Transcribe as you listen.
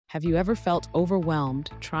Have you ever felt overwhelmed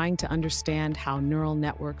trying to understand how neural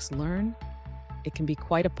networks learn? It can be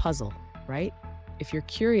quite a puzzle, right? If you're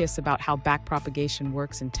curious about how backpropagation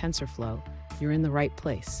works in TensorFlow, you're in the right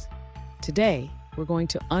place. Today, we're going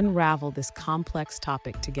to unravel this complex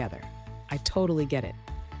topic together. I totally get it.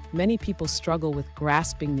 Many people struggle with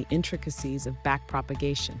grasping the intricacies of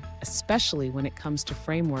backpropagation, especially when it comes to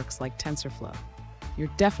frameworks like TensorFlow.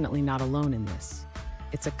 You're definitely not alone in this.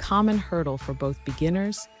 It's a common hurdle for both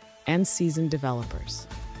beginners and seasoned developers.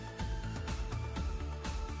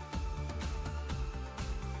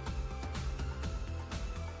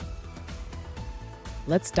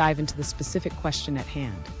 Let's dive into the specific question at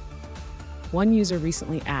hand. One user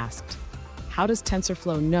recently asked, how does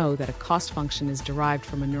TensorFlow know that a cost function is derived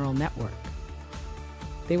from a neural network?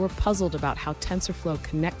 They were puzzled about how TensorFlow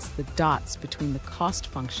connects the dots between the cost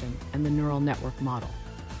function and the neural network model.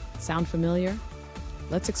 Sound familiar?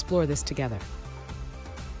 Let's explore this together.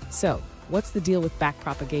 So, what's the deal with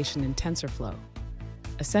backpropagation in TensorFlow?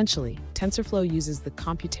 Essentially, TensorFlow uses the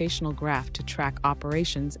computational graph to track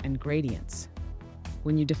operations and gradients.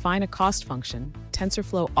 When you define a cost function,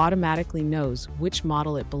 TensorFlow automatically knows which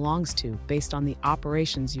model it belongs to based on the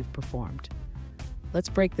operations you've performed. Let's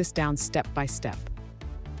break this down step by step.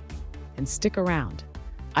 And stick around.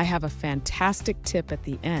 I have a fantastic tip at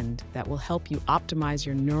the end that will help you optimize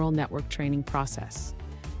your neural network training process.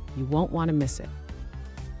 You won't want to miss it.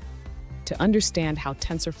 To understand how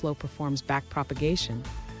TensorFlow performs backpropagation,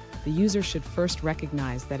 the user should first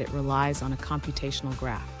recognize that it relies on a computational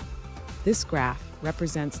graph. This graph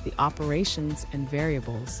represents the operations and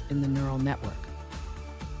variables in the neural network.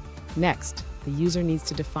 Next, the user needs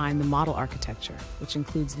to define the model architecture, which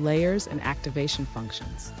includes layers and activation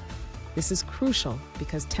functions. This is crucial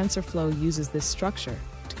because TensorFlow uses this structure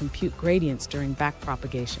to compute gradients during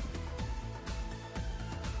backpropagation.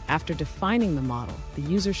 After defining the model, the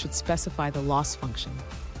user should specify the loss function.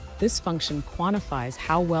 This function quantifies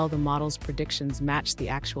how well the model's predictions match the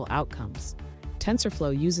actual outcomes.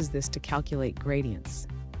 TensorFlow uses this to calculate gradients.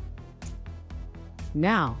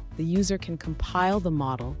 Now, the user can compile the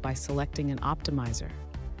model by selecting an optimizer.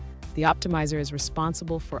 The optimizer is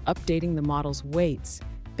responsible for updating the model's weights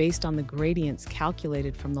based on the gradients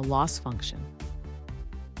calculated from the loss function.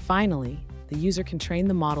 Finally, the user can train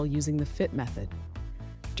the model using the fit method.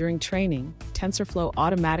 During training, TensorFlow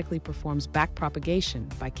automatically performs backpropagation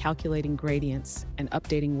by calculating gradients and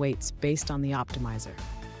updating weights based on the optimizer.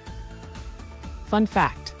 Fun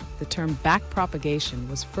fact, the term backpropagation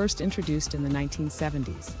was first introduced in the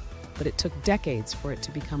 1970s, but it took decades for it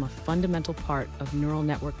to become a fundamental part of neural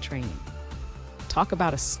network training. Talk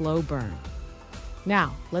about a slow burn.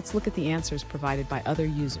 Now, let's look at the answers provided by other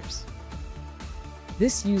users.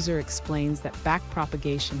 This user explains that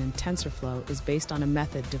backpropagation in TensorFlow is based on a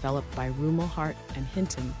method developed by Rumelhart and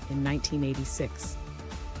Hinton in 1986.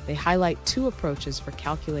 They highlight two approaches for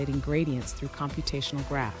calculating gradients through computational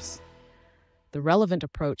graphs. The relevant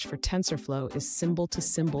approach for TensorFlow is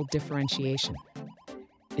symbol-to-symbol differentiation.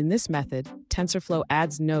 In this method, TensorFlow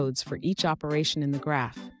adds nodes for each operation in the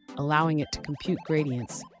graph, allowing it to compute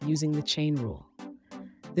gradients using the chain rule.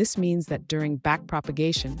 This means that during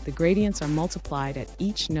backpropagation, the gradients are multiplied at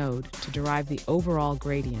each node to derive the overall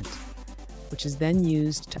gradient, which is then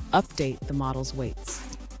used to update the model's weights.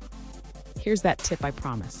 Here's that tip I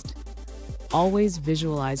promised. Always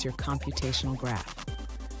visualize your computational graph.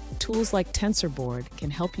 Tools like TensorBoard can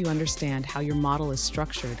help you understand how your model is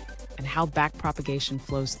structured and how backpropagation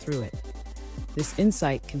flows through it. This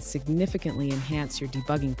insight can significantly enhance your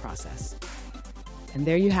debugging process. And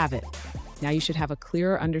there you have it. Now you should have a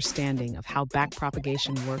clearer understanding of how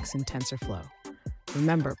backpropagation works in TensorFlow.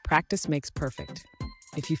 Remember, practice makes perfect.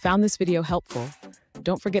 If you found this video helpful,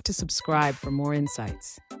 don't forget to subscribe for more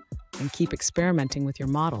insights and keep experimenting with your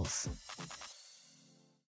models.